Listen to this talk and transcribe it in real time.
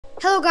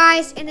Hello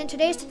guys, and in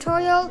today's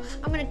tutorial,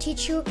 I'm going to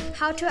teach you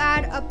how to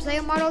add a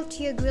player model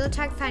to your Gorilla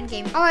Tag fan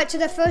game. Alright, so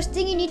the first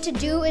thing you need to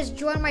do is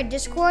join my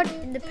Discord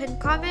in the pinned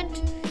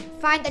comment.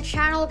 Find the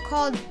channel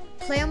called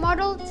Player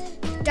Model,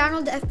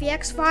 download the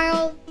FBX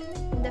file,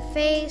 the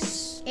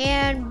face,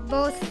 and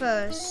both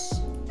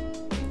first.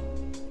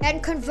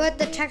 And convert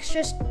the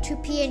textures to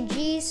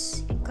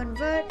PNGs and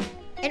convert.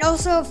 And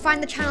also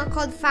find the channel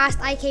called Fast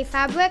IK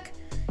Fabric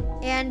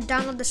and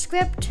download the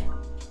script.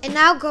 And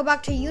now go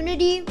back to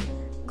Unity.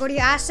 Go to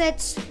your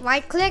assets,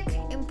 right click,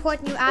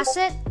 import new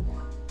asset,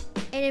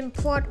 and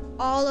import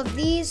all of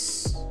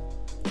these.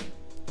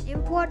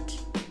 Import,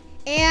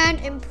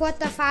 and import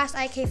the Fast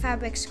IK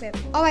Fabric script.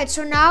 Alright,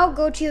 so now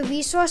go to your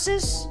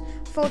resources,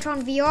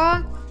 Photon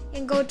VR,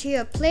 and go to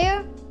your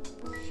player.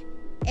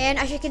 And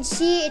as you can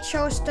see, it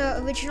shows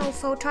the original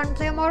Photon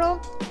player model.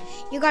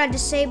 You gotta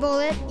disable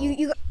it.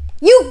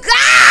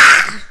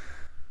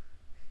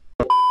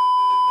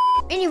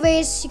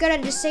 Anyways, you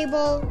gotta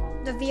disable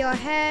the VR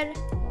head,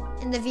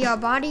 and the VR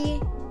body,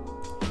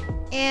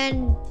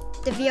 and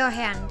the VR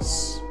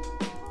hands.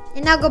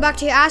 And now go back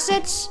to your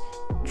assets,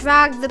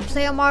 drag the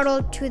player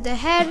model to the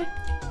head.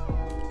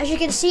 As you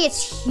can see,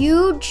 it's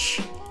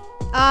huge.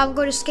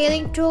 Go to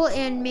scaling tool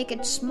and make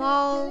it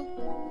small.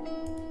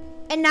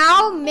 And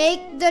now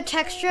make the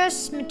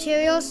textures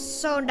materials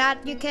so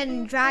that you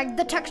can drag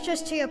the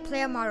textures to your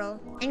player model.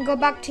 And go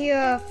back to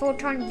your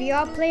Photon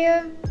VR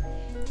player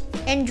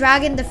and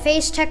drag in the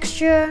face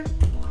texture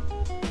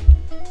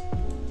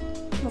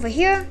over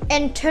here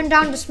and turn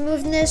down the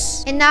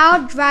smoothness, and now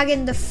drag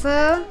in the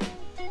fur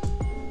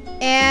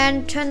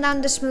and turn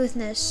down the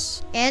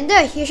smoothness, and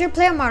there, here's your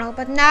player model.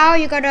 But now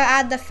you gotta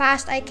add the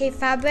Fast IK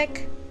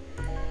Fabric.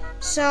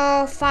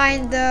 So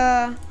find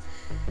the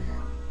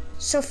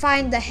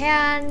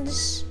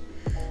hands.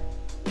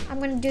 I'm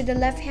gonna do the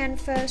left hand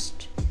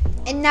first,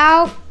 and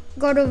now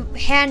go to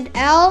hand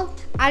L,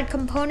 add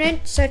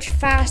component, search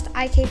Fast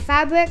IK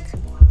Fabric,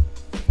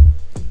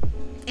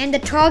 and the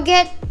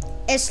target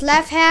is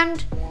left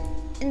hand,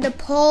 and the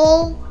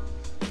pole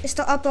is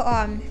the upper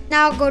arm.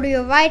 Now go to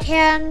your right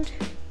hand,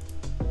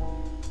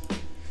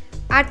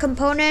 add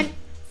component,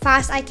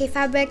 Fast IK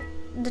Fabric,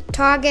 the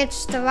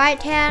target's the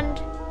right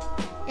hand,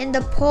 and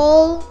the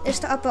pole is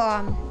the upper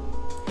arm.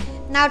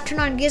 Now turn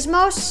on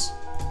gizmos,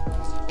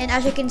 and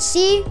as you can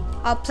see,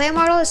 our player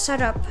model is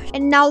set up.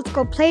 And now let's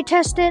go play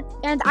test it,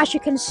 and as you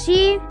can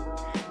see,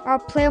 our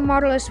player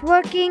model is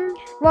working.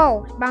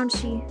 Whoa,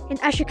 bouncy. And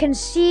as you can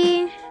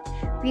see,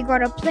 we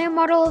got a player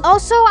model.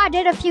 Also, I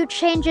did a few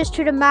changes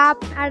to the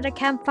map, added a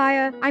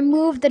campfire. I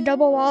moved the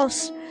double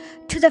walls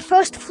to the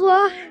first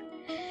floor,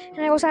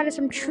 and I also added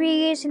some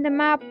trees in the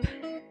map.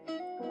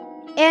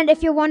 And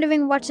if you're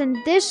wondering what's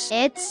in this,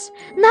 it's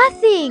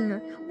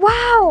nothing.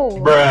 Wow.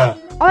 Bruh.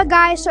 Alright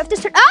guys, so if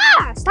this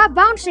stop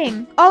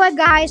bouncing. Alright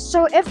guys,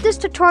 so if this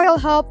tutorial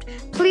helped,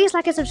 please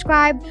like and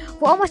subscribe.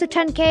 We're almost at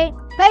 10K.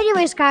 But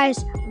anyways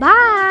guys,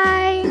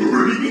 bye.